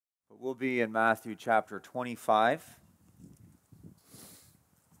We'll be in Matthew chapter 25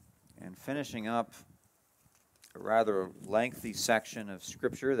 and finishing up a rather lengthy section of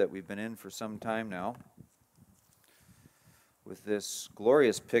Scripture that we've been in for some time now with this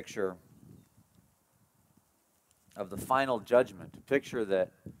glorious picture of the final judgment, a picture that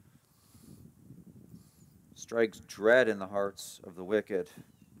strikes dread in the hearts of the wicked,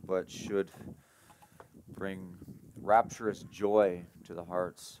 but should bring rapturous joy to the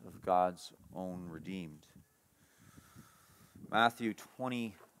hearts of God's own redeemed. Matthew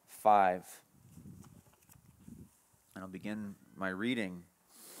 25, and I'll begin my reading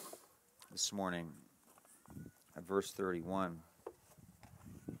this morning at verse 31.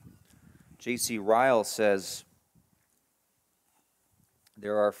 J.C. Ryle says,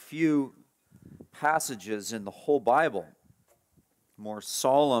 "There are few passages in the whole Bible more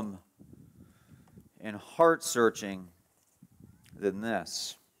solemn and heart-searching than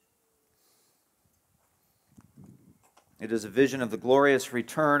this. It is a vision of the glorious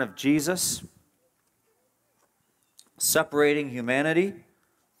return of Jesus, separating humanity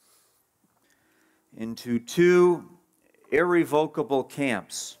into two irrevocable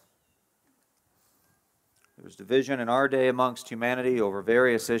camps. There's division in our day amongst humanity over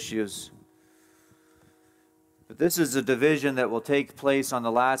various issues. But this is a division that will take place on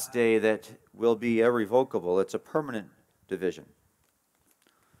the last day that will be irrevocable. It's a permanent division.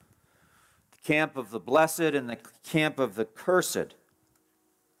 The camp of the blessed and the camp of the cursed.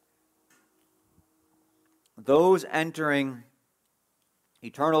 Those entering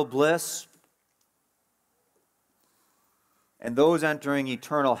eternal bliss and those entering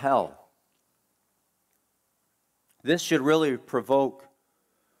eternal hell. This should really provoke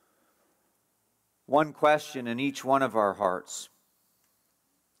one question in each one of our hearts.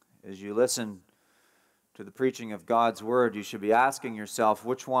 As you listen to the preaching of God's Word, you should be asking yourself,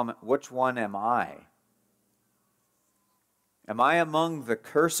 which one am I? Am I among the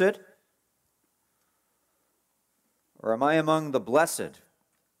cursed? Or am I among the blessed?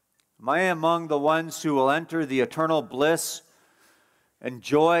 Am I among the ones who will enter the eternal bliss and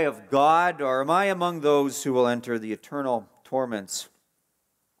joy of God? Or am I among those who will enter the eternal torments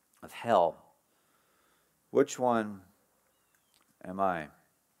of hell? Which one am I?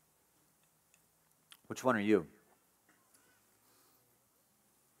 Which one are you?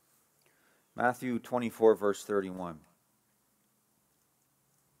 Matthew 24, verse 31.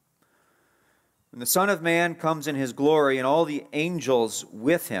 When the Son of Man comes in his glory and all the angels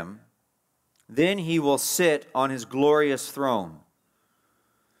with him, then he will sit on his glorious throne.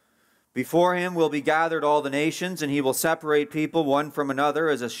 Before him will be gathered all the nations, and he will separate people one from another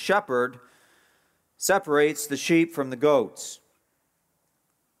as a shepherd separates the sheep from the goats.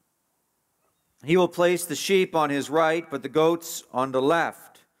 He will place the sheep on his right, but the goats on the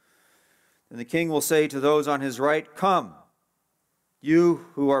left. And the king will say to those on his right, 'Come, you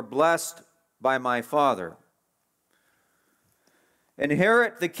who are blessed by my Father.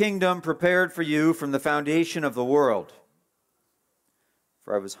 Inherit the kingdom prepared for you from the foundation of the world.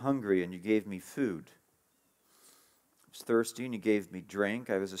 For I was hungry, and you gave me food. I was thirsty, and you gave me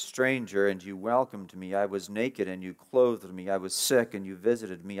drink. I was a stranger, and you welcomed me. I was naked, and you clothed me. I was sick, and you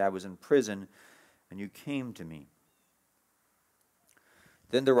visited me. I was in prison, and you came to me.'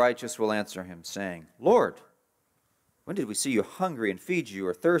 Then the righteous will answer him, saying, 'Lord, when did we see you hungry and feed you,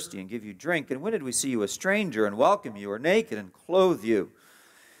 or thirsty and give you drink? And when did we see you a stranger and welcome you, or naked and clothe you?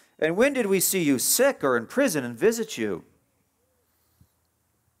 And when did we see you sick or in prison and visit you?'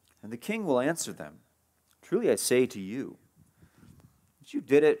 And the king will answer them, 'Truly I say to you, that you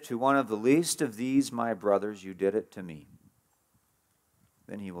did it to one of the least of these my brothers, you did it to me.'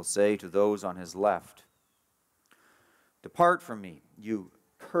 Then he will say to those on his left, 'Depart from me, you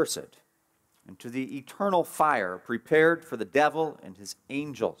cursed, into the eternal fire prepared for the devil and his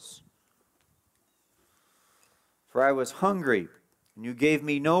angels. For I was hungry, and you gave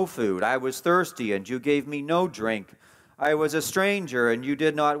me no food. I was thirsty, and you gave me no drink. I was a stranger, and you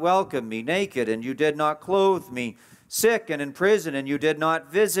did not welcome me, naked, and you did not clothe me, sick and in prison, and you did not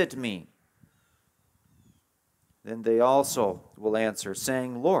visit me.' Then they also will answer,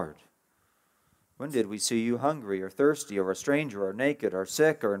 saying, 'Lord, when did we see you hungry or thirsty or a stranger or naked or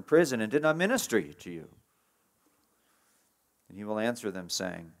sick or in prison and did not minister to you?' And he will answer them,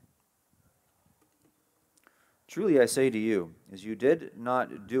 saying, 'Truly I say to you, as you did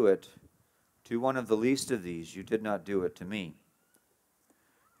not do it to one of the least of these, you did not do it to me.'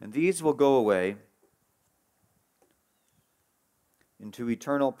 And these will go away into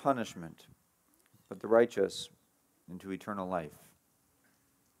eternal punishment, but the righteous into eternal life."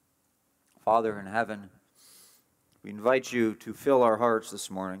 Father in heaven, we invite you to fill our hearts this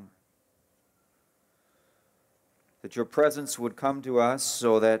morning. that your presence would come to us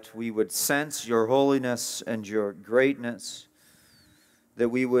so that we would sense your holiness and your greatness, that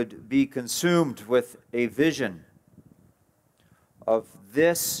we would be consumed with a vision of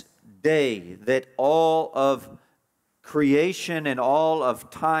this day that all of creation and all of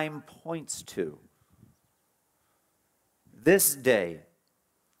time points to. This day,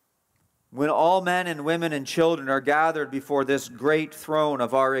 when all men and women and children are gathered before this great throne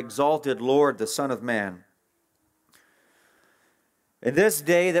of our exalted Lord, the Son of Man. In this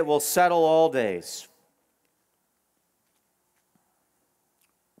day that will settle all days,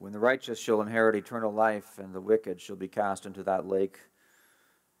 when the righteous shall inherit eternal life and the wicked shall be cast into that lake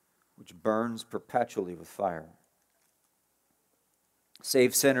which burns perpetually with fire.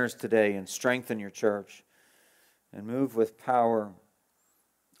 Save sinners today and strengthen your church and move with power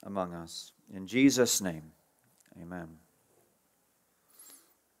among us. In Jesus' name, amen.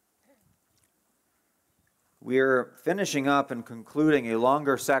 We're finishing up and concluding a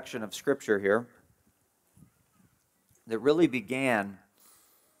longer section of Scripture here that really began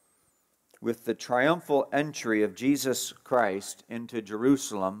with the triumphal entry of Jesus Christ into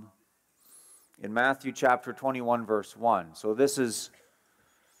Jerusalem in Matthew chapter 21, verse 1. So this is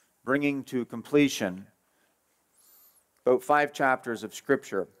bringing to completion about 5 chapters of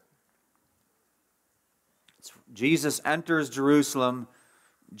Scripture. Jesus enters Jerusalem.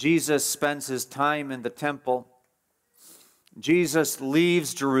 Jesus spends his time in the temple. Jesus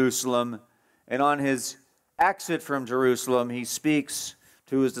leaves Jerusalem, and on his exit from Jerusalem, he speaks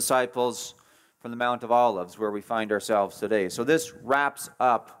to his disciples from the Mount of Olives, where we find ourselves today. So this wraps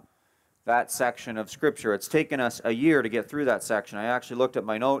up that section of Scripture. It's taken us a year to get through that section. I actually looked at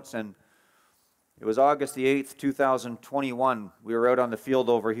my notes, and it was August the 8th, 2021. We were out on the field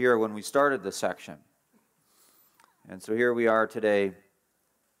over here when we started this section. And so here we are today,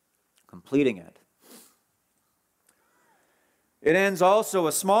 completing it. It ends also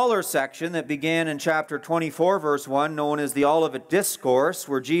a smaller section that began in chapter 24, verse 1, known as the Olivet Discourse,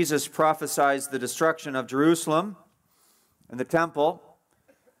 where Jesus prophesies the destruction of Jerusalem and the temple,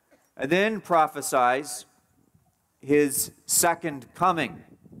 and then prophesies his second coming.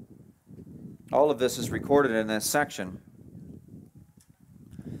 All of this is recorded in this section.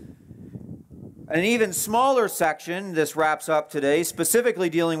 An even smaller section, this wraps up today, specifically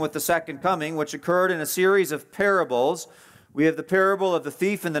dealing with the second coming, which occurred in a series of parables. We have the parable of the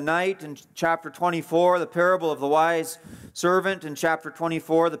thief in the night in chapter 24, the parable of the wise servant in chapter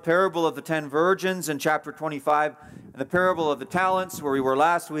 24, the parable of the 10 virgins in chapter 25, and the parable of the talents, where we were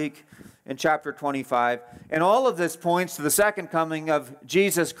last week, in chapter 25. And all of this points to the second coming of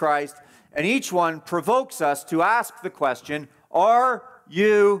Jesus Christ, and each one provokes us to ask the question, are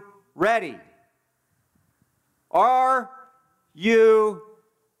you ready? Are you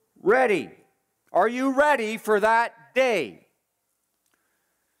ready? Are you ready for that day?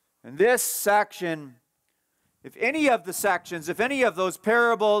 And this section, if any of the sections, if any of those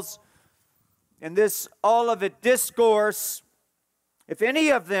parables in this Olivet Discourse, if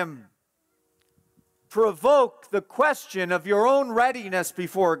any of them provoke the question of your own readiness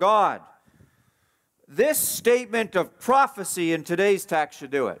before God, this statement of prophecy in today's text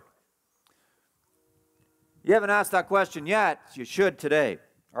should do it. You haven't asked that question yet, you should today.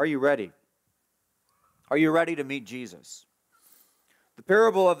 Are you ready? Are you ready to meet Jesus? The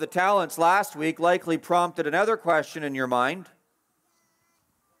parable of the talents last week likely prompted another question in your mind.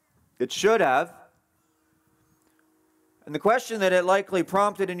 It should have. And the question that it likely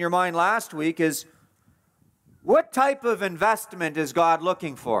prompted in your mind last week is, what type of investment is God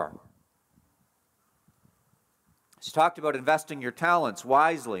looking for? He's talked about investing your talents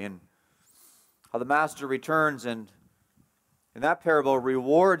wisely and how the master returns and in that parable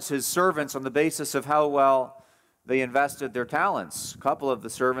rewards his servants on the basis of how well they invested their talents. A couple of the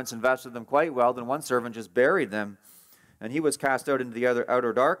servants invested them quite well, then one servant just buried them, and he was cast out into the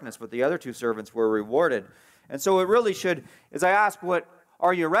outer darkness, but the other 2 servants were rewarded. And so it really should, as I ask, what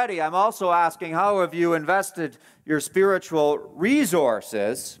are you ready? I'm also asking, how have you invested your spiritual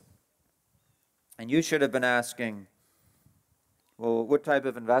resources? And you should have been asking, well, what type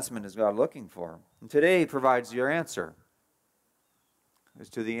of investment is God looking for? And today provides your answer as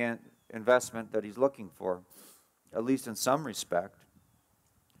to the investment that he's looking for, at least in some respect.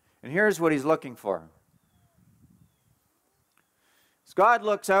 And here's what he's looking for. As God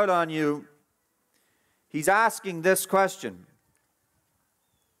looks out on you, he's asking this question.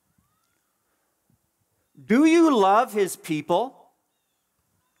 Do you love his people?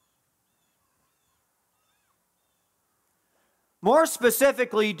 More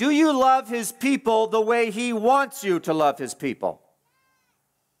specifically, do you love his people the way he wants you to love his people?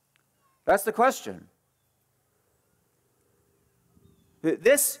 That's the question.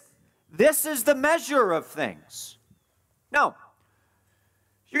 This is the measure of things. Now,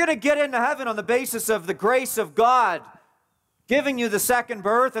 you're going to get into heaven on the basis of the grace of God giving you the second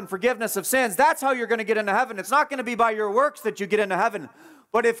birth and forgiveness of sins. That's how you're going to get into heaven. It's not going to be by your works that you get into heaven.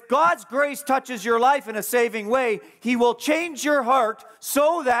 But if God's grace touches your life in a saving way, He will change your heart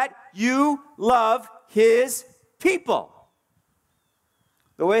so that you love His people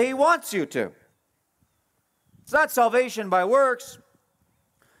the way He wants you to. It's not salvation by works,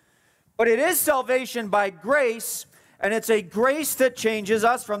 but it is salvation by grace, and it's a grace that changes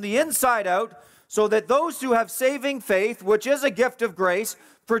us from the inside out, so that those who have saving faith, which is a gift of grace,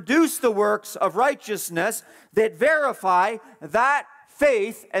 produce the works of righteousness that verify that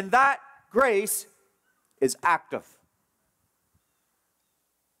faith and that grace is active.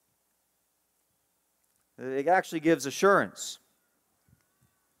 It actually gives assurance.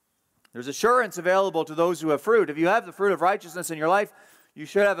 There's assurance available to those who have fruit. If you have the fruit of righteousness in your life, you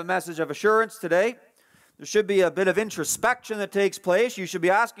should have a message of assurance today. There should be a bit of introspection that takes place. You should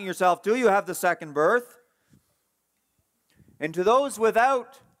be asking yourself, do you have the second birth? And to those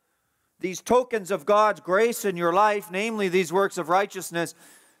without these tokens of God's grace in your life, namely these works of righteousness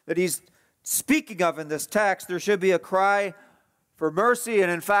that He's speaking of in this text, there should be a cry for mercy. And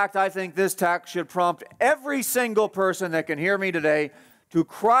in fact, I think this text should prompt every single person that can hear me today to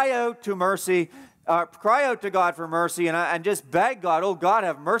cry out to mercy, cry out to God for mercy, and just beg God, oh God,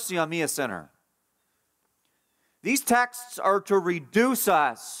 have mercy on me, a sinner. These texts are to reduce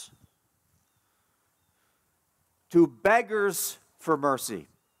us to beggars for mercy.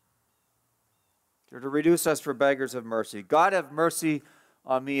 They're to reduce us for beggars of mercy. God, have mercy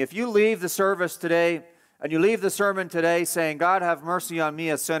on me. If you leave the service today and you leave the sermon today saying, God, have mercy on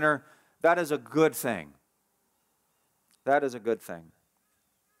me, a sinner, that is a good thing. That is a good thing.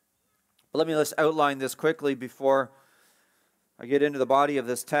 But let me just outline this quickly before I get into the body of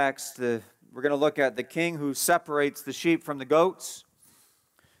this text. We're going to look at the king who separates the sheep from the goats.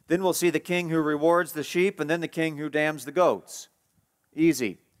 Then we'll see the king who rewards the sheep, and then the king who damns the goats.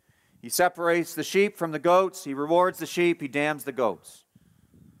 Easy. He separates the sheep from the goats. He rewards the sheep. He damns the goats.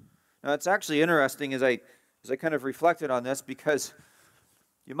 Now, it's actually interesting as I kind of reflected on this, because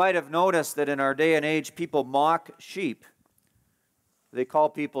you might have noticed that in our day and age, people mock sheep. They call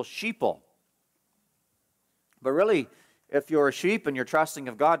people sheeple. But really, if you're a sheep and you're trusting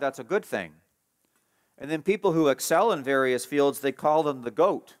of God, that's a good thing. And then people who excel in various fields, they call them the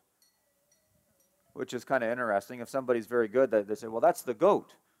goat, which is kind of interesting. If somebody's very good, they say, well, that's the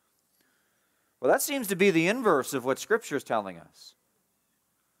goat. Well, that seems to be the inverse of what Scripture is telling us.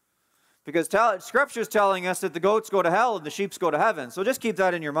 Because Scripture is telling us that the goats go to hell and the sheep go to heaven. So just keep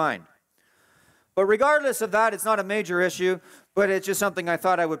that in your mind. But regardless of that, it's not a major issue, but it's just something I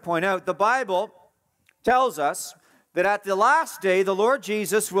thought I would point out. The Bible tells us that at the last day, the Lord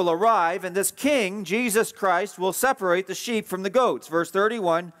Jesus will arrive, and this King, Jesus Christ, will separate the sheep from the goats. Verse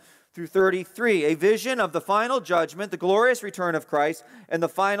 31 through 33, a vision of the final judgment, the glorious return of Christ, and the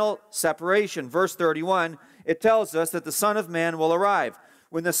final separation. Verse 31, it tells us that the Son of Man will arrive.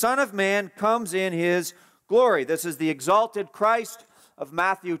 When the Son of Man comes in His glory. This is the exalted Christ of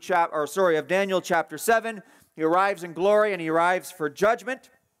Daniel chapter 7. He arrives in glory, and He arrives for judgment.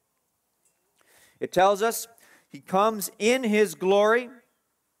 It tells us He comes in His glory,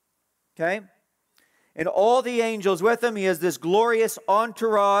 okay? And all the angels with Him. He has this glorious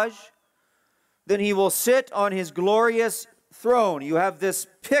entourage. Then He will sit on His glorious throne. You have this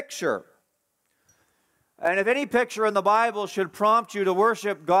picture. And if any picture in the Bible should prompt you to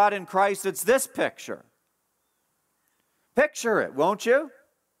worship God in Christ, it's this picture. Picture it, won't you?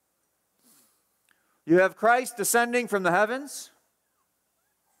 You have Christ descending from the heavens.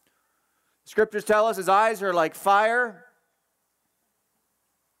 Scriptures tell us His eyes are like fire.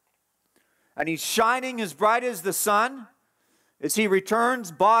 And He's shining as bright as the sun as He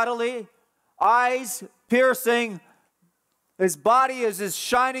returns bodily, eyes piercing. His body is as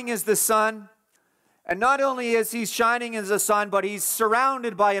shining as the sun. And not only is He shining as the sun, but He's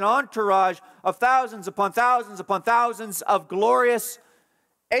surrounded by an entourage of thousands upon thousands upon thousands of glorious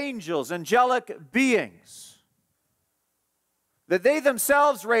angels, angelic beings, that they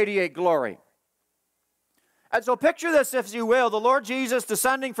themselves radiate glory. And so picture this, if you will, the Lord Jesus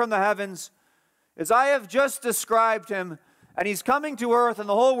descending from the heavens, as I have just described Him, and He's coming to earth, and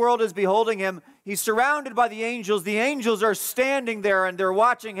the whole world is beholding Him. He's surrounded by the angels. The angels are standing there, and they're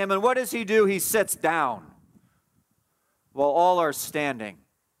watching Him. And what does He do? He sits down while all are standing.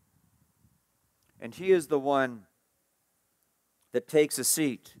 And He is the one that takes a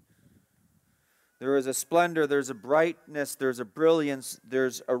seat. There is a splendor, there's a brightness, there's a brilliance,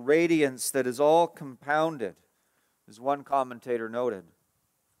 there's a radiance that is all compounded. as one commentator noted.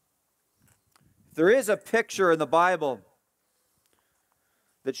 If there is a picture in the Bible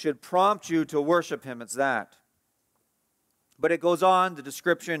that should prompt you to worship him, it's that. But it goes on, the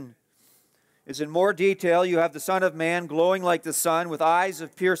description is in more detail. You have the Son of Man glowing like the sun, with eyes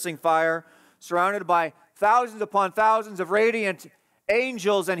of piercing fire, surrounded by thousands upon thousands of radiant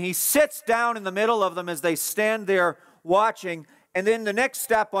angels, and he sits down in the middle of them as they stand there watching. And then the next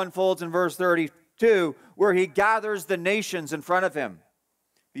step unfolds in verse 32, where he gathers the nations in front of him.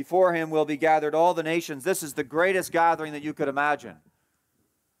 Before him will be gathered all the nations. This is the greatest gathering that you could imagine.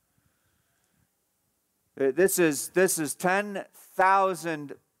 This is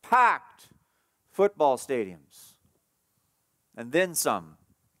 10,000 packed football stadiums, and then some,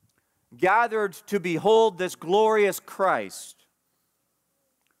 gathered to behold this glorious Christ.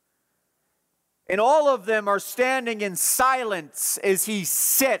 And all of them are standing in silence as he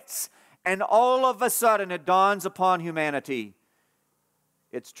sits, and all of a sudden it dawns upon humanity.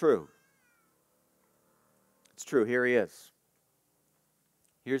 It's true. It's true. Here he is.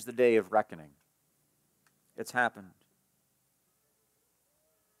 Here's the day of reckoning. It's happened.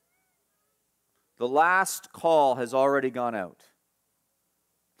 The last call has already gone out.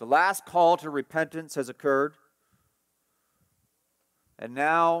 The last call to repentance has occurred. And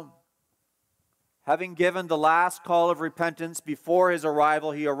now, having given the last call of repentance before his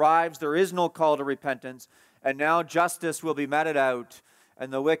arrival, he arrives. There is no call to repentance. And now justice will be meted out,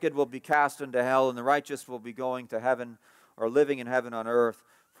 and the wicked will be cast into hell, and the righteous will be going to heaven, or living in heaven on earth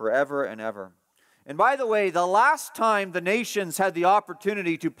forever and ever. And by the way, the last time the nations had the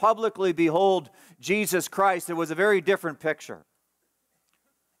opportunity to publicly behold Jesus Christ, it was a very different picture.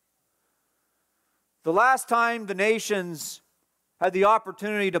 The last time the nations had the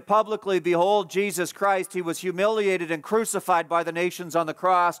opportunity to publicly behold Jesus Christ, he was humiliated and crucified by the nations on the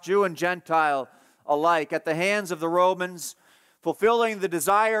cross, Jew and Gentile alike, at the hands of the Romans, fulfilling the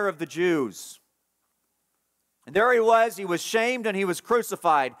desire of the Jews. And there he was shamed and he was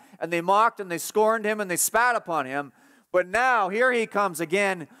crucified, and they mocked and they scorned him and they spat upon him. But now, here he comes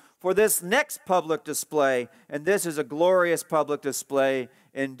again for this next public display, and this is a glorious public display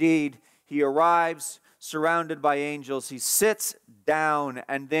indeed. He arrives surrounded by angels, he sits down,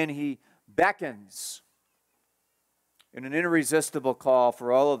 and then he beckons in an irresistible call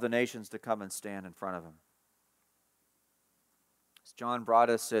for all of the nations to come and stand in front of him. As John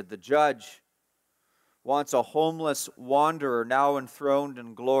Broadus said, the judge wants a homeless wanderer now enthroned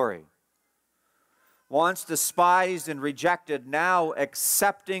in glory, once despised and rejected, now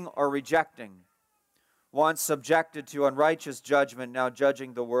accepting or rejecting, once subjected to unrighteous judgment, now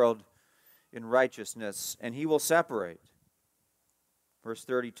judging the world in righteousness, and he will separate. Verse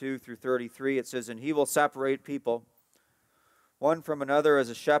 32 through 33, it says, and he will separate people one from another as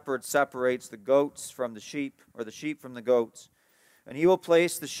a shepherd separates the goats from the sheep, or the sheep from the goats. And he will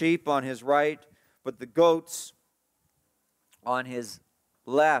place the sheep on his right, but the goats on his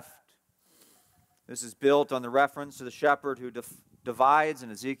left. This is built on the reference to the shepherd who divides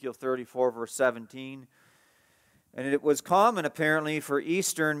in Ezekiel 34, verse 17. And it was common, apparently, for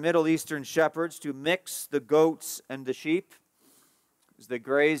Middle Eastern shepherds to mix the goats and the sheep as they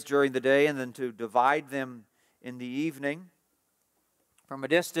grazed during the day, and then to divide them in the evening. From a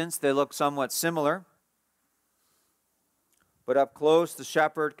distance, they look somewhat similar. But up close, the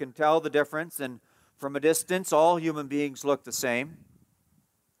shepherd can tell the difference, and from a distance, all human beings look the same.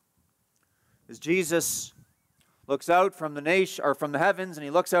 As Jesus looks out from the heavens, and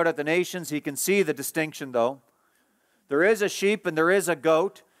he looks out at the nations, he can see the distinction, though. There is a sheep and there is a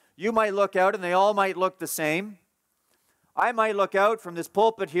goat. You might look out and they all might look the same. I might look out from this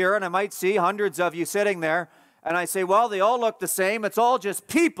pulpit here and I might see hundreds of you sitting there, and I say, well, they all look the same. It's all just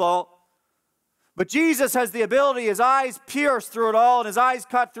people. But Jesus has the ability, his eyes pierce through it all, and his eyes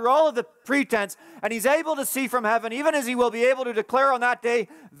cut through all of the pretense, and he's able to see from heaven, even as he will be able to declare on that day,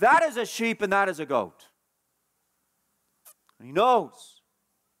 that is a sheep and that is a goat. And he knows.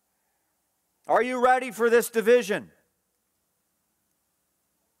 Are you ready for this division?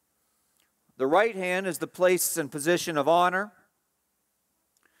 The right hand is the place and position of honor.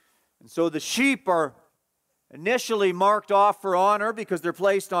 And so the sheep are initially marked off for honor because they're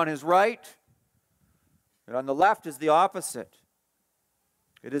placed on his right. And on the left is the opposite.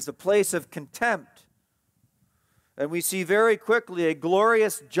 It is a place of contempt. And we see very quickly a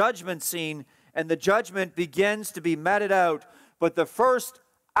glorious judgment scene, and the judgment begins to be meted out. But the first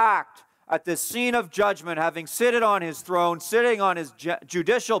act at this scene of judgment, having sitting on his throne, sitting on his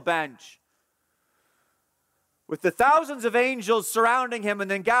judicial bench, with the thousands of angels surrounding him and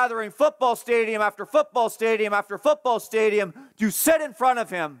then gathering football stadium after football stadium after football stadium to sit in front of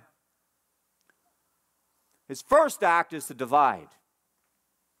him, His first act is to divide.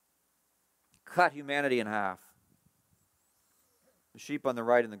 Cut humanity in half. The sheep on the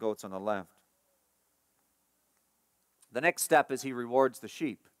right and the goats on the left. The next step is he rewards the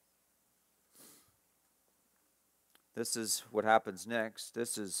sheep. This is what happens next.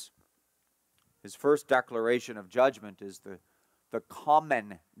 This is his first declaration of judgment, is the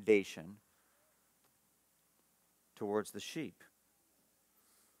commendation towards the sheep.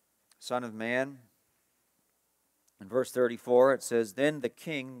 Son of man, in verse 34 it says, then the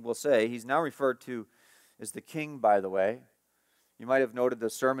king will say, he's now referred to as the king, by the way. You might have noted the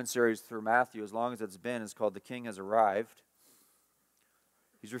sermon series through Matthew, as long as it's been, is called The King Has Arrived.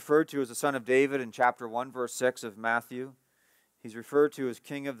 He's referred to as the son of David in chapter 1, verse 6 of Matthew. He's referred to as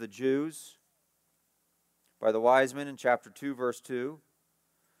King of the Jews by the wise men in chapter 2, verse 2.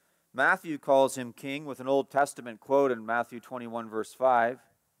 Matthew calls him king with an Old Testament quote in Matthew 21, verse 5.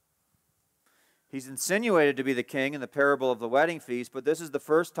 He's insinuated to be the king in the parable of the wedding feast, but this is the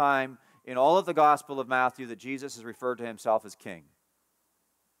first time in all of the Gospel of Matthew that Jesus has referred to himself as king.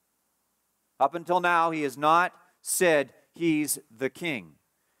 Up until now, he has not said he's the king.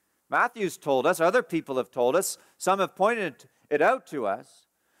 Matthew's told us, other people have told us, some have pointed it out to us,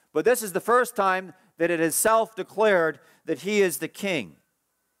 but this is the first time that it is self-declared that he is the king.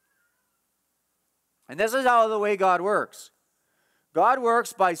 And this is how the way God works. God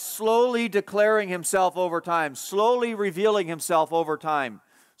works by slowly declaring himself over time, slowly revealing himself over time,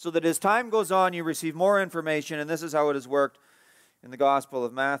 so that as time goes on, you receive more information, and this is how it has worked in the Gospel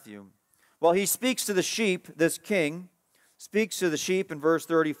of Matthew. Well, he speaks to the sheep, this king, speaks to the sheep in verse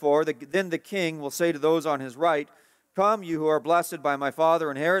 34. Then the king will say to those on his right, come, you who are blessed by my Father,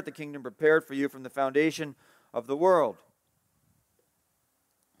 inherit the kingdom prepared for you from the foundation of the world.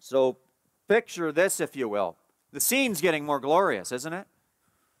 So picture this, if you will. The scene's getting more glorious, isn't it?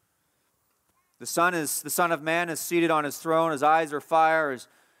 The Son of Man is seated on his throne. His eyes are fire.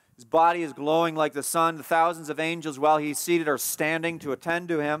 His body is glowing like the sun. The thousands of angels, while he's seated, are standing to attend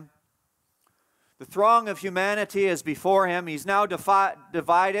to him. The throng of humanity is before him. He's now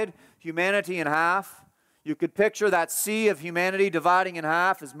divided humanity in half. You could picture that sea of humanity dividing in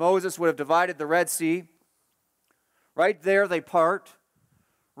half as Moses would have divided the Red Sea. Right there they part.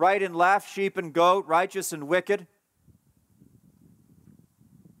 Right and left, sheep and goat, righteous and wicked.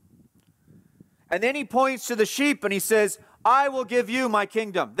 And then he points to the sheep and he says, I will give you my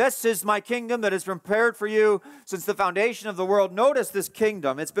kingdom. This is my kingdom that is prepared for you since the foundation of the world. Notice this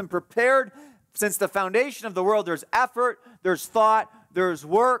kingdom. It's been prepared since the foundation of the world. There's effort, there's thought, there's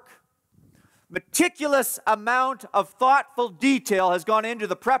work. Meticulous amount of thoughtful detail has gone into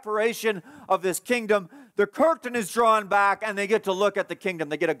the preparation of this kingdom. The curtain is drawn back and they get to look at the kingdom.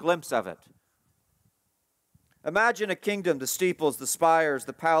 They get a glimpse of it. Imagine a kingdom, the steeples, the spires,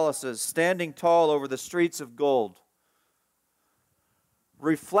 the palaces, standing tall over the streets of gold,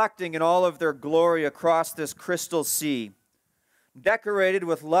 reflecting in all of their glory across this crystal sea, decorated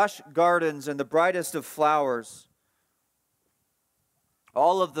with lush gardens and the brightest of flowers.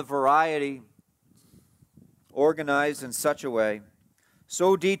 All of the variety organized in such a way,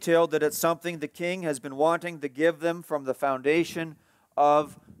 so detailed that it's something the king has been wanting to give them from the foundation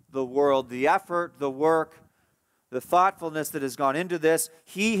of the world. The effort, the work, the thoughtfulness that has gone into this.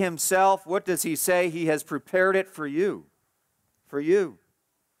 He himself, what does he say? He has prepared it for you. For you.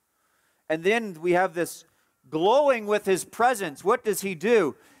 And then we have this glowing with his presence. What does he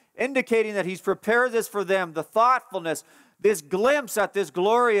do? Indicating that he's prepared this for them. The thoughtfulness, this glimpse at this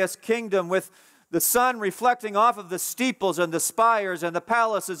glorious kingdom with the sun reflecting off of the steeples and the spires and the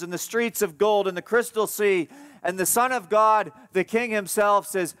palaces and the streets of gold and the crystal sea. And the Son of God, the King himself,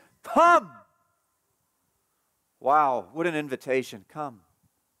 says, come! Wow, what an invitation. Come.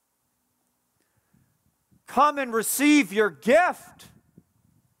 Come and receive your gift.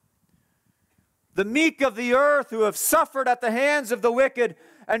 The meek of the earth who have suffered at the hands of the wicked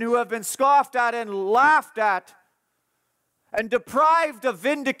and who have been scoffed at and laughed at and deprived of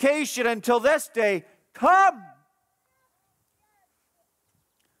vindication until this day, come.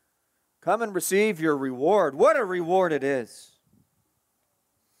 Come and receive your reward. What a reward it is.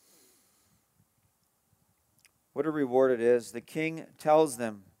 What a reward it is. The king tells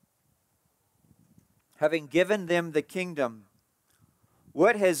them, having given them the kingdom,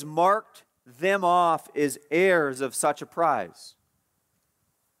 what has marked them off is heirs of such a prize.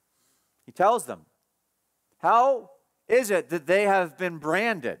 He tells them, how is it that they have been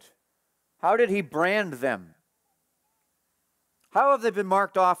branded? How did he brand them? How have they been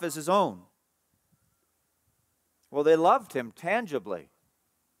marked off as his own? Well, they loved him tangibly.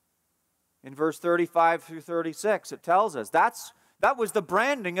 In verse 35 through 36, it tells us that was the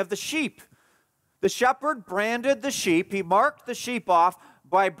branding of the sheep. The shepherd branded the sheep. He marked the sheep off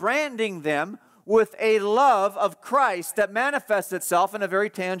by branding them with a love of Christ that manifests itself in a very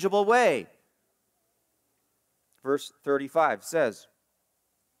tangible way. Verse 35 says,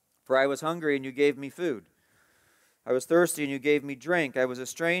 "For I was hungry, and you gave me food. I was thirsty, and you gave me drink. I was a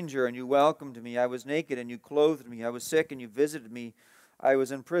stranger, and you welcomed me. I was naked, and you clothed me. I was sick, and you visited me. I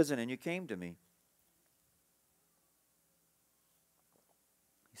was in prison, and you came to me."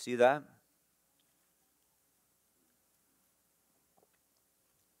 You see that?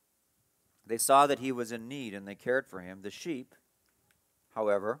 They saw that he was in need, and they cared for him. The sheep,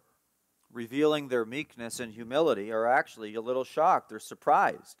 however, revealing their meekness and humility, are actually a little shocked. They're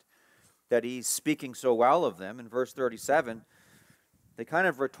surprised that he's speaking so well of them. In verse 37, they kind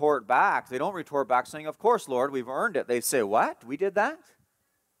of retort back. They don't retort back saying, "Of course, Lord, we've earned it." They say, "What? We did that?"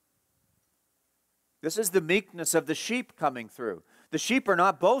 This is the meekness of the sheep coming through. The sheep are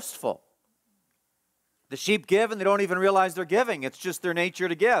not boastful. The sheep give, and they don't even realize they're giving. It's just their nature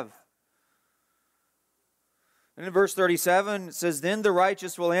to give. And in verse 37, it says, "Then the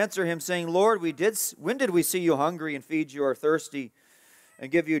righteous will answer him, saying, Lord, when did we see you hungry and feed you, or thirsty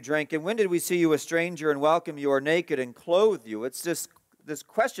and give you drink? And when did we see you a stranger and welcome you, or naked and clothe you?" It's this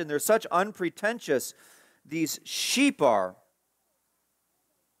question. They're such unpretentious, these sheep are.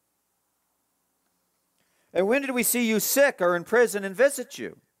 "And when did we see you sick or in prison and visit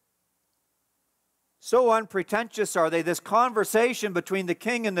you?" So unpretentious are they. This conversation between the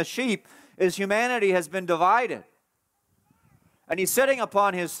king and the sheep is humanity has been divided. And he's sitting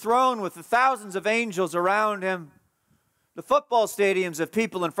upon his throne with the thousands of angels around him, the football stadiums of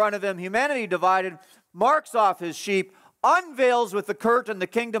people in front of him. Humanity divided, marks off his sheep, unveils with the curtain the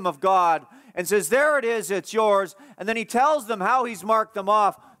kingdom of God, and says, "There it is, it's yours." And then he tells them how he's marked them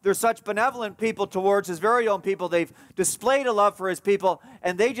off. They're such benevolent people towards his very own people. They've displayed a love for his people,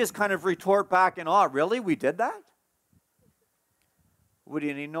 and they just kind of retort back in awe. "Really? We did that? We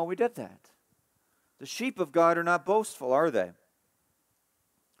didn't even know we did that." The sheep of God are not boastful, are they?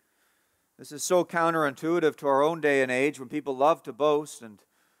 This is so counterintuitive to our own day and age, when people love to boast and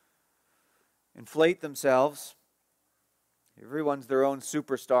inflate themselves. Everyone's their own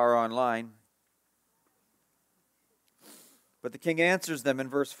superstar online. But the king answers them in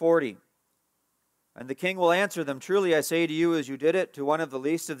verse 40. "And the king will answer them, Truly I say to you, as you did it to one of the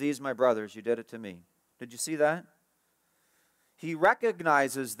least of these my brothers, you did it to me." Did you see that? He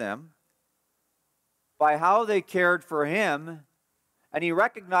recognizes them by how they cared for him, and he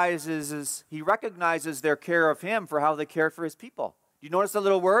recognizes their care of him for how they cared for his people. Do you notice the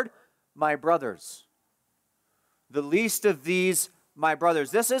little word? My brothers. The least of these, my brothers.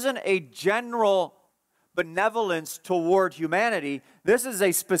 This isn't a general benevolence toward humanity. This is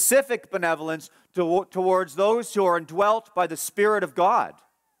a specific benevolence towards those who are indwelt by the Spirit of God.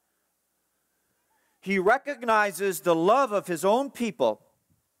 He recognizes the love of his own people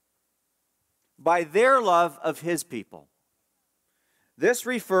by their love of his people. This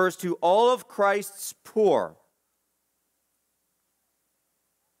refers to all of Christ's poor.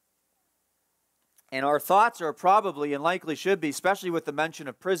 And our thoughts are probably, and likely should be, especially with the mention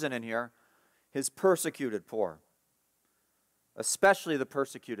of prison in here, his persecuted poor. Especially the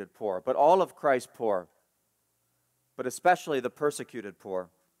persecuted poor. But all of Christ's poor. But especially the persecuted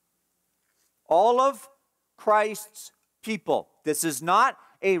poor. All of Christ's people. This is not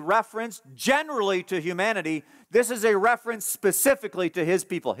a reference generally to humanity. This is a reference specifically to his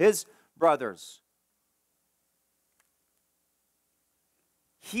people, his brothers.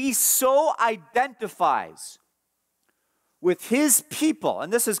 He so identifies with his people,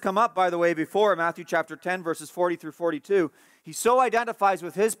 and this has come up, by the way, before in Matthew chapter 10, verses 40 through 42. He so identifies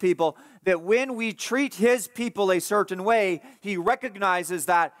with his people that when we treat his people a certain way, he recognizes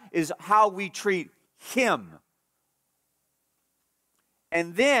that is how we treat him.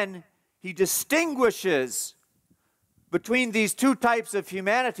 And then he distinguishes between these two types of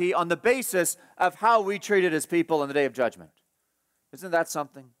humanity on the basis of how we treated his people on the day of judgment. Isn't that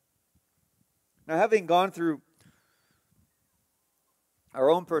something? Now, having gone through our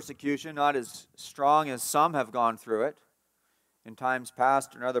own persecution, not as strong as some have gone through it in times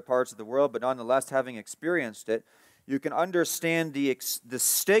past in other parts of the world, but nonetheless having experienced it, you can understand the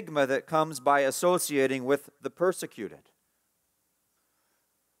stigma that comes by associating with the persecuted.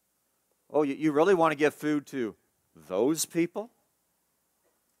 Oh, you really want to give food to those people?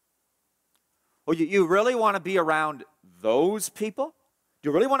 Oh, you really want to be around those people? Do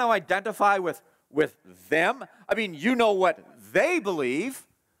you really want to identify with them? I mean, you know what they believe.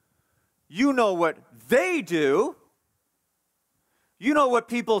 You know what they do. You know what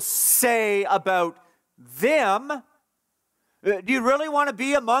people say about them. Do you really want to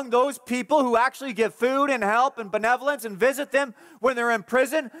be among those people who actually give food and help and benevolence and visit them when they're in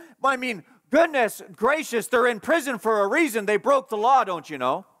prison? I mean, goodness gracious, they're in prison for a reason. They broke the law, don't you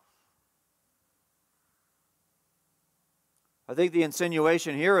know? I think the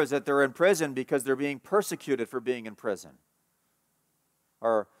insinuation here is that they're in prison because they're being persecuted for being in prison.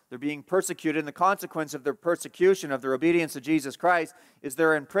 Or they're being persecuted, and the consequence of their persecution, of their obedience to Jesus Christ, is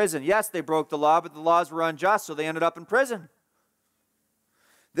they're in prison. Yes, they broke the law, but the laws were unjust, so they ended up in prison.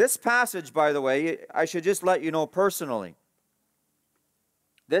 This passage, by the way, I should just let you know personally.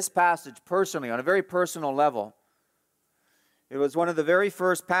 This passage personally, on a very personal level, it was one of the very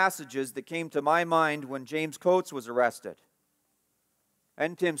first passages that came to my mind when James Coates was arrested.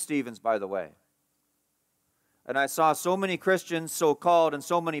 And Tim Stevens, by the way. And I saw so many Christians, so-called, and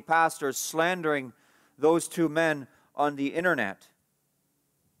so many pastors slandering those two men on the internet.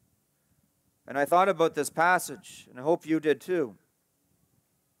 And I thought about this passage, and I hope you did too.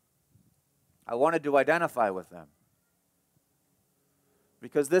 I wanted to identify with them.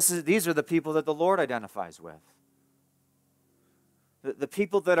 Because these are the people that the Lord identifies with. The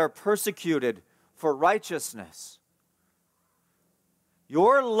people that are persecuted for righteousness.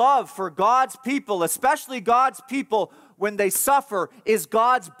 Your love for God's people, especially God's people when they suffer, is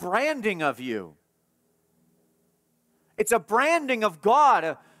God's branding of you. It's a branding of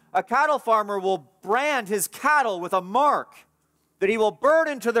God. A cattle farmer will brand his cattle with a mark that he will burn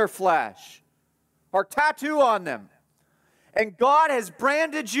into their flesh or tattoo on them. And God has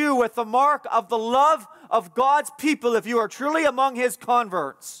branded you with the mark of the love of God's people if you are truly among His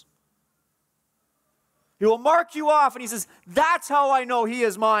converts. He will mark you off, and He says, that's how I know he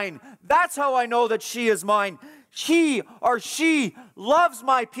is mine. That's how I know that she is mine. He or she loves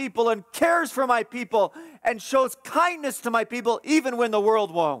my people and cares for my people and shows kindness to my people even when the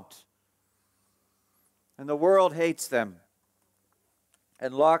world won't. And the world hates them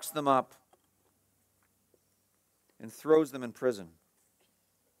and locks them up and throws them in prison.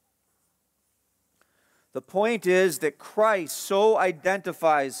 The point is that Christ so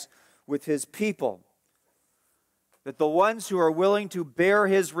identifies with His people that the ones who are willing to bear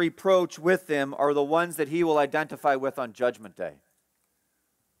His reproach with them are the ones that He will identify with on Judgment Day.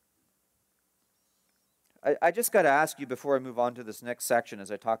 I just got to ask you before I move on to this next section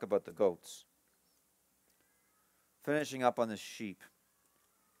as I talk about the goats. Finishing up on the sheep.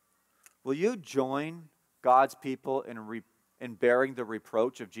 Will you join God's people in bearing the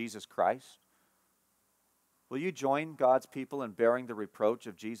reproach of Jesus Christ? Will you join God's people in bearing the reproach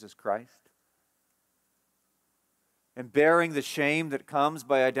of Jesus Christ? And bearing the shame that comes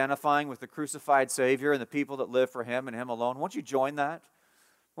by identifying with the crucified Savior and the people that live for Him and Him alone? Won't you join that?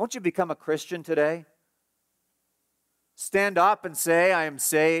 Won't you become a Christian today? Stand up and say, I am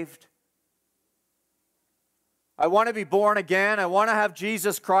saved. I want to be born again. I want to have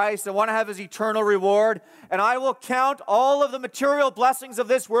Jesus Christ. I want to have His eternal reward. And I will count all of the material blessings of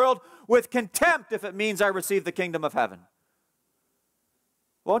this world with contempt if it means I receive the kingdom of heaven.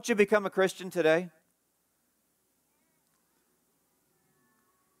 Won't you become a Christian today?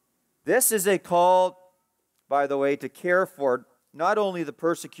 This is a call, by the way, to care for not only the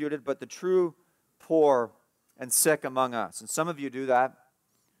persecuted, but the true poor and sick among us. And some of you do that.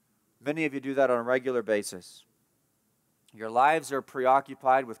 Many of you do that on a regular basis. Your lives are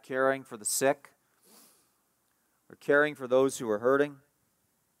preoccupied with caring for the sick or caring for those who are hurting.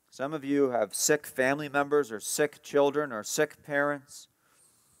 Some of you have sick family members or sick children or sick parents,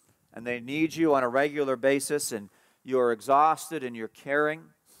 and they need you on a regular basis, and you are exhausted and you're caring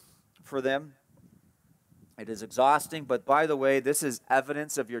for them. It is exhausting, but by the way, this is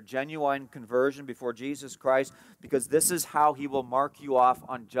evidence of your genuine conversion before Jesus Christ, because this is how He will mark you off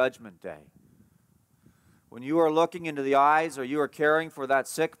on Judgment Day. When you are looking into the eyes, or you are caring for that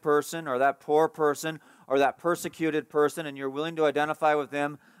sick person or that poor person or that persecuted person, and you're willing to identify with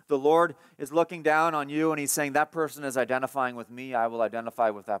them, the Lord is looking down on you and He's saying, that person is identifying with me, I will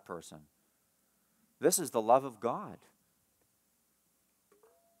identify with that person. This is the love of God.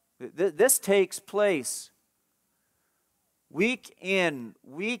 This takes place week in,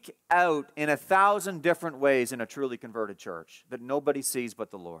 week out, in 1,000 different ways in a truly converted church that nobody sees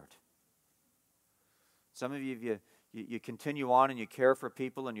but the Lord. Some of you, you continue on and you care for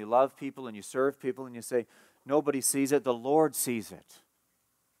people and you love people and you serve people and you say, nobody sees it. The Lord sees it.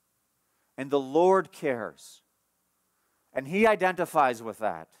 And the Lord cares. And He identifies with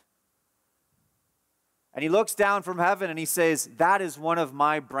that. And He looks down from heaven and He says, that is one of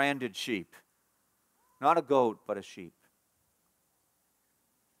my branded sheep. Not a goat, but a sheep.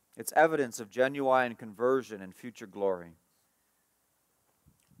 It's evidence of genuine conversion and future glory.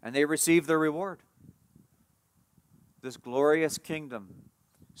 And they receive their reward. this glorious kingdom,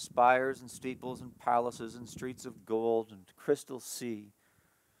 spires and steeples and palaces and streets of gold and crystal sea,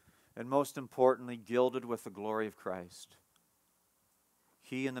 and most importantly, gilded with the glory of Christ.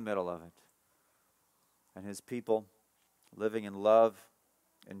 He in the middle of it, and his people living in love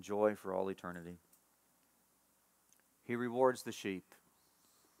and joy for all eternity. He rewards the sheep.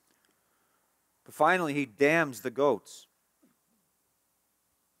 But finally, he damns the goats.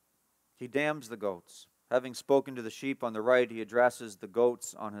 He damns the goats. Having spoken to the sheep on the right, he addresses the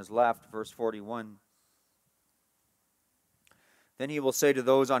goats on his left, verse 41. Then he will say to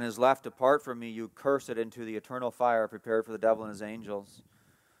those on his left, "Depart from me, you cursed, into the eternal fire prepared for the devil and his angels."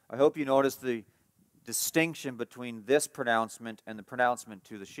 I hope you notice the distinction between this pronouncement and the pronouncement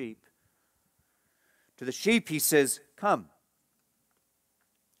to the sheep. To the sheep, he says, "Come."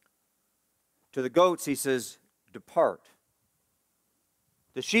 To the goats, he says, "Depart."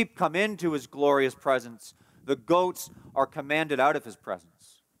 The sheep come into his glorious presence. The goats are commanded out of his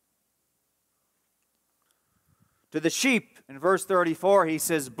presence. To the sheep, in verse 34, he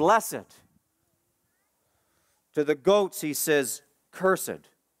says, "Blessed." To the goats, he says, "Cursed."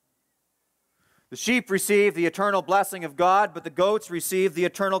 The sheep receive the eternal blessing of God, but the goats receive the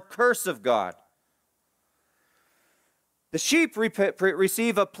eternal curse of God. The sheep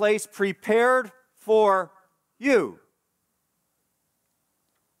receive a place prepared for you.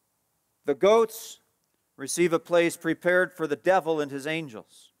 The goats receive a place prepared for the devil and his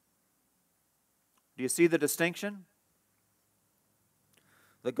angels. Do you see the distinction?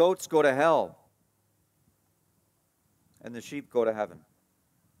 The goats go to hell, and the sheep go to heaven.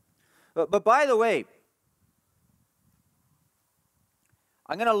 But by the way,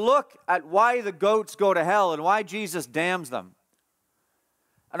 I'm going to look at why the goats go to hell and why Jesus damns them.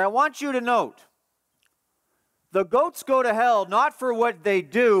 And I want you to note, the goats go to hell not for what they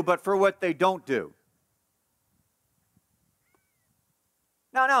do, but for what they don't do.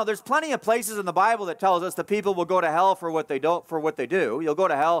 Now, there's plenty of places in the Bible that tells us that people will go to hell for what they do. You'll go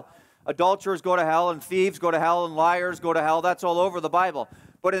to hell. Adulterers go to hell, and thieves go to hell, and liars go to hell. That's all over the Bible.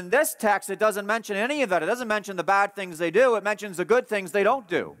 But in this text, it doesn't mention any of that. It doesn't mention the bad things they do. It mentions the good things they don't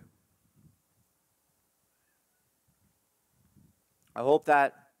do. I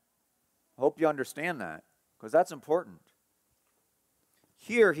hope you understand that, because that's important.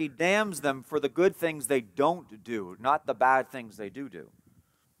 Here, he damns them for the good things they don't do, not the bad things they do.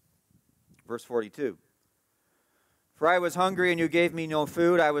 Verse 42. For I was hungry, and you gave me no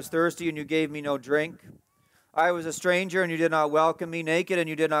food. I was thirsty, and you gave me no drink. I was a stranger, and you did not welcome me. Naked, and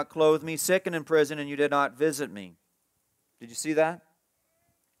you did not clothe me. Sick and in prison, and you did not visit me. Did you see that?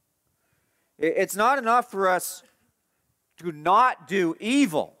 It's not enough for us to not do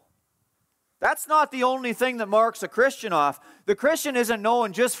evil. That's not the only thing that marks a Christian off. The Christian isn't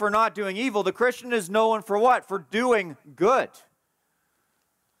known just for not doing evil. The Christian is known for what? For doing good.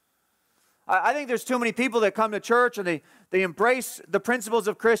 I think there's too many people that come to church and they embrace the principles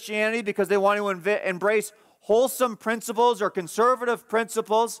of Christianity because they want to embrace wholesome principles or conservative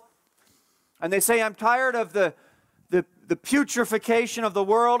principles. And they say, I'm tired of the putrefaction of the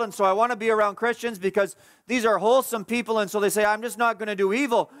world, and so I want to be around Christians because these are wholesome people, and so they say, I'm just not going to do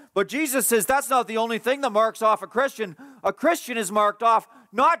evil. But Jesus says that's not the only thing that marks off a Christian. A Christian is marked off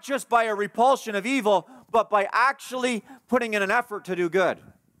not just by a repulsion of evil, but by actually putting in an effort to do good.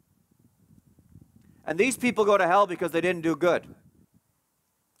 And these people go to hell because they didn't do good.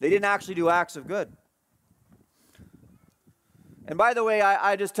 They didn't actually do acts of good. And by the way,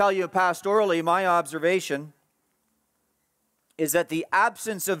 I just tell you pastorally, my observation is that the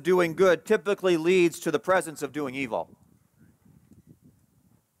absence of doing good typically leads to the presence of doing evil.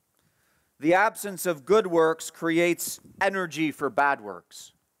 The absence of good works creates energy for bad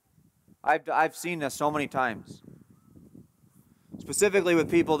works. I've seen this so many times. Specifically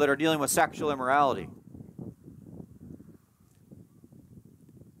with people that are dealing with sexual immorality.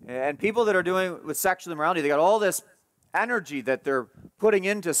 And people that are doing with sexual immorality, they got all this energy that they're putting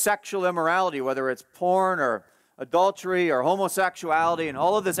into sexual immorality, whether it's porn or adultery or homosexuality, and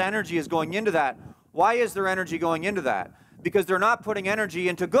all of this energy is going into that. Why is their energy going into that? Because they're not putting energy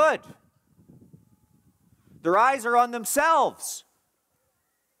into good. Their eyes are on themselves.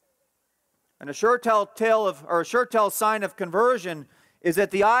 And a sure tell sign of conversion is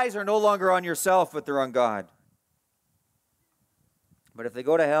that the eyes are no longer on yourself, but they're on God. But if they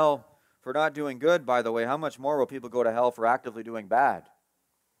go to hell for not doing good, by the way, how much more will people go to hell for actively doing bad?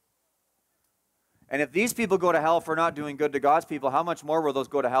 And if these people go to hell for not doing good to God's people, how much more will those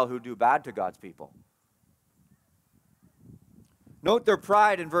go to hell who do bad to God's people? Note their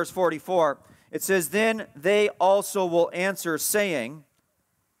pride in verse 44. It says, then they also will answer, saying,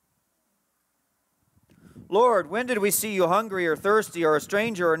 Lord, when did we see you hungry or thirsty or a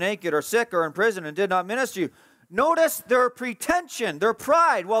stranger or naked or sick or in prison and did not minister to you? Notice their pretension, their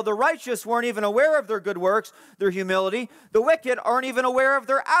pride. While the righteous weren't even aware of their good works, their humility, the wicked aren't even aware of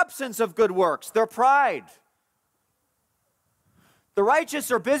their absence of good works, their pride. The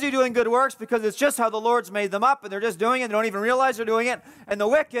righteous are busy doing good works because it's just how the Lord's made them up, and they're just doing it. They don't even realize they're doing it. And the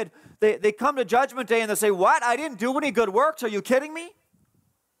wicked, they come to Judgment Day and they say, what? I didn't do any good works? Are you kidding me?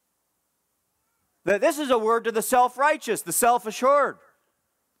 This is a word to the self-righteous, the self-assured.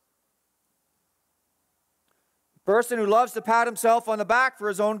 The person who loves to pat himself on the back for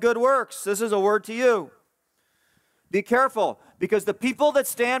his own good works. This is a word to you. Be careful, because the people that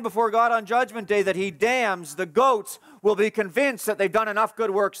stand before God on Judgment Day that He damns, the goats, will be convinced that they've done enough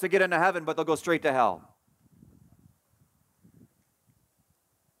good works to get into heaven, but they'll go straight to hell.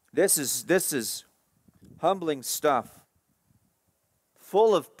 This is humbling stuff,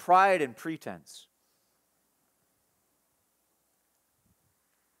 full of pride and pretense.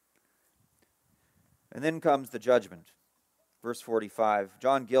 And then comes the judgment. Verse 45.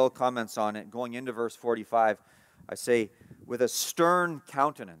 John Gill comments on it, going into verse 45. I say, with a stern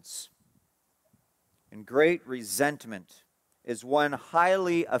countenance and great resentment is one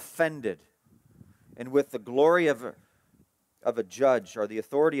highly offended, and with the glory of a judge, or the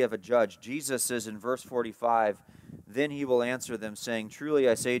authority of a judge. Jesus says in verse 45, then He will answer them, saying, truly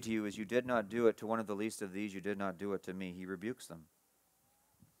I say to you, as you did not do it to one of the least of these, you did not do it to me. He rebukes them.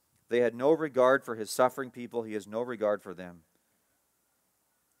 They had no regard for His suffering people. He has no regard for them.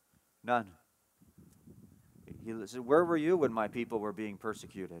 None. He said, where were you when my people were being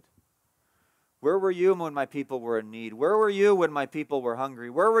persecuted? Where were you when my people were in need? Where were you when my people were hungry?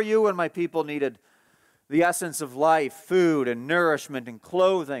 Where were you when my people needed the essence of life, food and nourishment and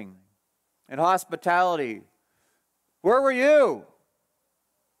clothing and hospitality? Where were you?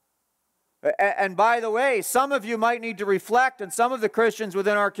 And by the way, some of you might need to reflect, and some of the Christians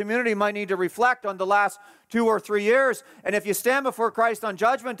within our community might need to reflect on the last 2 or 3 years. And if you stand before Christ on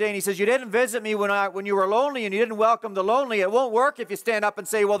Judgment Day and He says, you didn't visit me when you were lonely and you didn't welcome the lonely, it won't work if you stand up and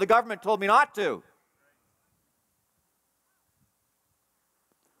say, well, the government told me not to.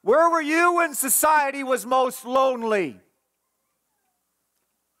 Where were you when society was most lonely?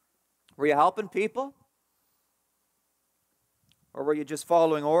 Were you helping people? Or were you just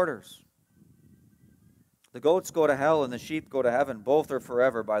following orders? The goats go to hell and the sheep go to heaven. Both are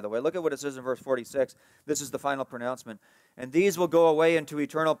forever, by the way. Look at what it says in verse 46. This is the final pronouncement. And these will go away into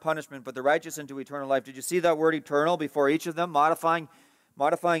eternal punishment, but the righteous into eternal life. Did you see that word eternal before each of them? Modifying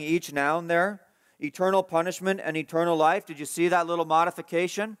each noun there. Eternal punishment and eternal life. Did you see that little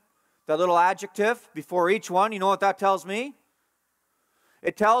modification? That little adjective before each one? You know what that tells me?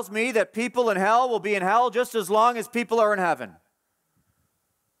 It tells me that people in hell will be in hell just as long as people are in heaven.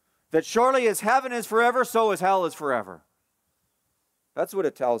 That surely as heaven is forever, so as hell is forever. That's what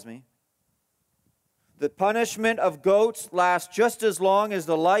it tells me. The punishment of goats lasts just as long as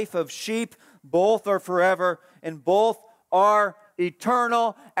the life of sheep. Both are forever, and both are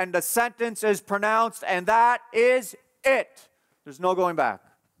eternal, and the sentence is pronounced, and that is it. There's no going back.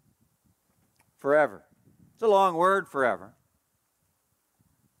 Forever. It's a long word, forever.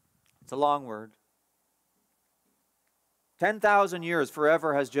 It's a long word. 10,000 years,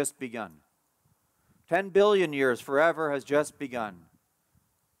 forever has just begun. 10 billion years, forever has just begun.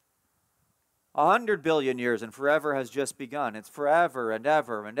 100 billion years, and forever has just begun. It's forever and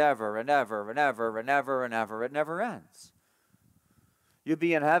ever and ever and ever and ever and ever and ever. It never ends. You'll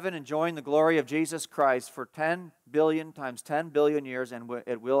be in heaven enjoying the glory of Jesus Christ for 10 billion times 10 billion years, and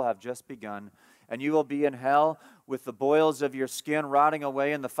it will have just begun. And you will be in hell with the boils of your skin rotting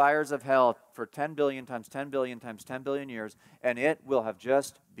away in the fires of hell for 10 billion times 10 billion times 10 billion years, and it will have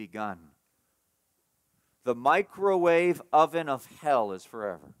just begun. The microwave oven of hell is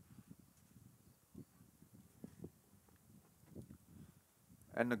forever.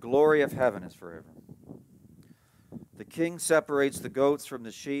 And the glory of heaven is forever. The king separates the goats from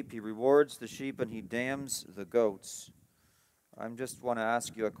the sheep. He rewards the sheep and he damns the goats. I just want to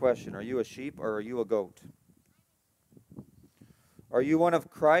ask you a question. Are you a sheep or are you a goat? Are you one of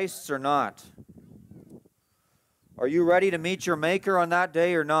Christ's or not? Are you ready to meet your Maker on that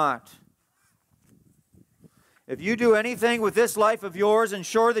day or not? If you do anything with this life of yours,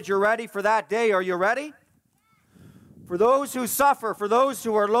 ensure that you're ready for that day. Are you ready? For those who suffer, for those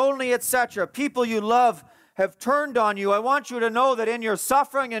who are lonely, etc., people you love have turned on you. I want you to know that in your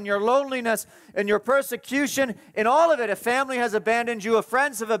suffering and your loneliness and your persecution, in all of it, if family has abandoned you, if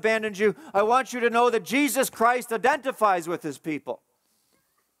friends have abandoned you, I want you to know that Jesus Christ identifies with His people.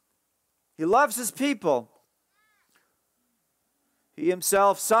 He loves His people. He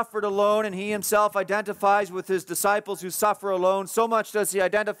himself suffered alone, and he himself identifies with his disciples who suffer alone. So much does he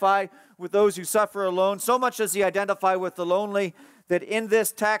identify with those who suffer alone, so much does he identify with the lonely, that in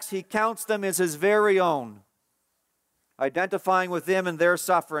this text he counts them as his very own, identifying with them and their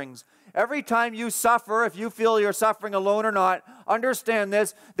sufferings. Every time you suffer, if you feel you're suffering alone or not, understand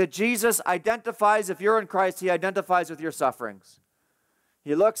this, that Jesus identifies, if you're in Christ, he identifies with your sufferings.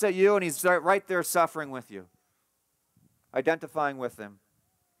 He looks at you and he's right there suffering with you, identifying with them.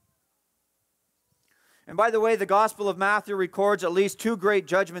 And by the way, the Gospel of Matthew records at least two great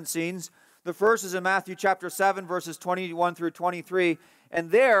judgment scenes. The first is in Matthew chapter 7, verses 21 through 23.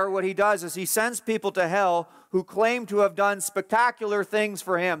 And there, what he does is he sends people to hell who claim to have done spectacular things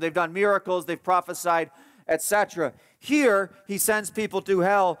for him. They've done miracles, they've prophesied, etc. Here, he sends people to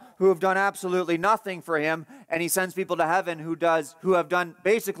hell who have done absolutely nothing for him, and he sends people to heaven who have done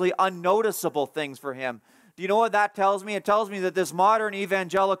basically unnoticeable things for him. Do you know what that tells me? It tells me that this modern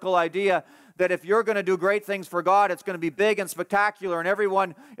evangelical idea that if you're going to do great things for God, it's going to be big and spectacular and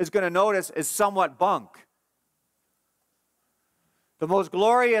everyone is going to notice is somewhat bunk. The most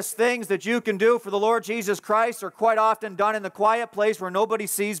glorious things that you can do for the Lord Jesus Christ are quite often done in the quiet place where nobody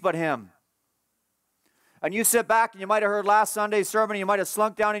sees but him. And you sit back and you might have heard last Sunday's sermon, and you might have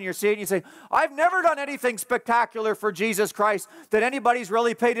slunk down in your seat and you say, I've never done anything spectacular for Jesus Christ that anybody's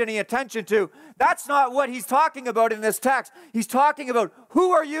really paid any attention to. That's not what he's talking about in this text. He's talking about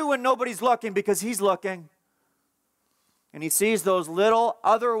who are you when nobody's looking, because he's looking. And he sees those little,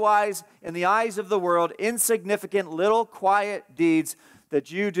 otherwise, in the eyes of the world, insignificant little quiet deeds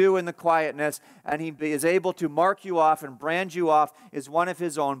that you do in the quietness, and he is able to mark you off and brand you off as one of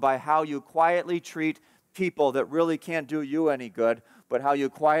his own by how you quietly treat people that really can't do you any good, but how you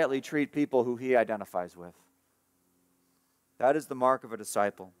quietly treat people who he identifies with. That is the mark of a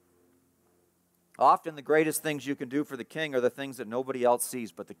disciple. Often the greatest things you can do for the king are the things that nobody else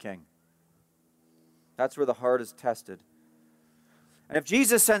sees but the king. That's where the heart is tested. And if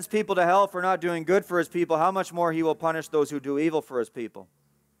Jesus sends people to hell for not doing good for his people, how much more he will punish those who do evil for his people.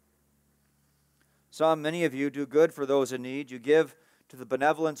 Many of you do good for those in need. You give to the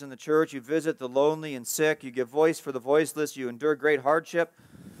benevolence in the church. You visit the lonely and sick. You give voice for the voiceless. You endure great hardship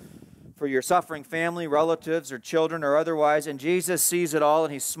for your suffering family, relatives, or children, or otherwise. And Jesus sees it all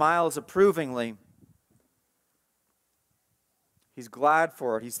and he smiles approvingly. He's glad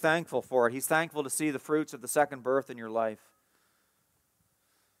for it. He's thankful for it. He's thankful to see the fruits of the second birth in your life.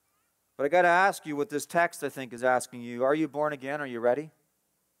 But I got to ask you what this text, I think, is asking you. Are you born again? Are you ready?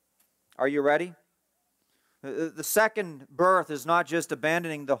 Are you ready? The second birth is not just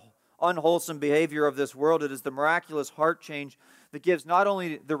abandoning the unwholesome behavior of this world. It is the miraculous heart change that gives not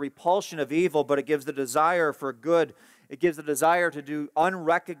only the repulsion of evil, but it gives the desire for good. It gives the desire to do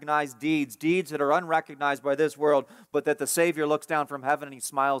unrecognized deeds, deeds that are unrecognized by this world, but that the Savior looks down from heaven and he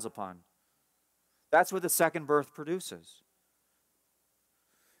smiles upon. That's what the second birth produces.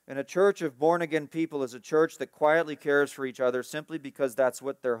 And a church of born-again people is a church that quietly cares for each other simply because that's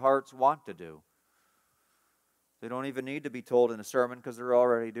what their hearts want to do. They don't even need to be told in a sermon because they're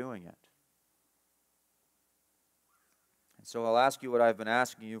already doing it. And so I'll ask you what I've been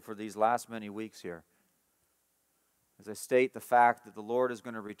asking you for these last many weeks here. As I state the fact that the Lord is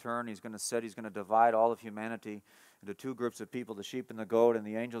going to return, he's going to divide all of humanity into two groups of people, the sheep and the goat, and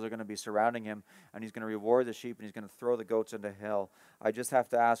the angels are going to be surrounding him, and he's going to reward the sheep, and he's going to throw the goats into hell. I just have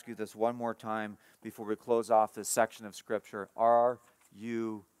to ask you this one more time before we close off this section of Scripture. Are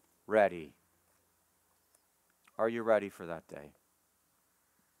you ready? Are you ready for that day?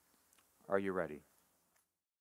 Are you ready?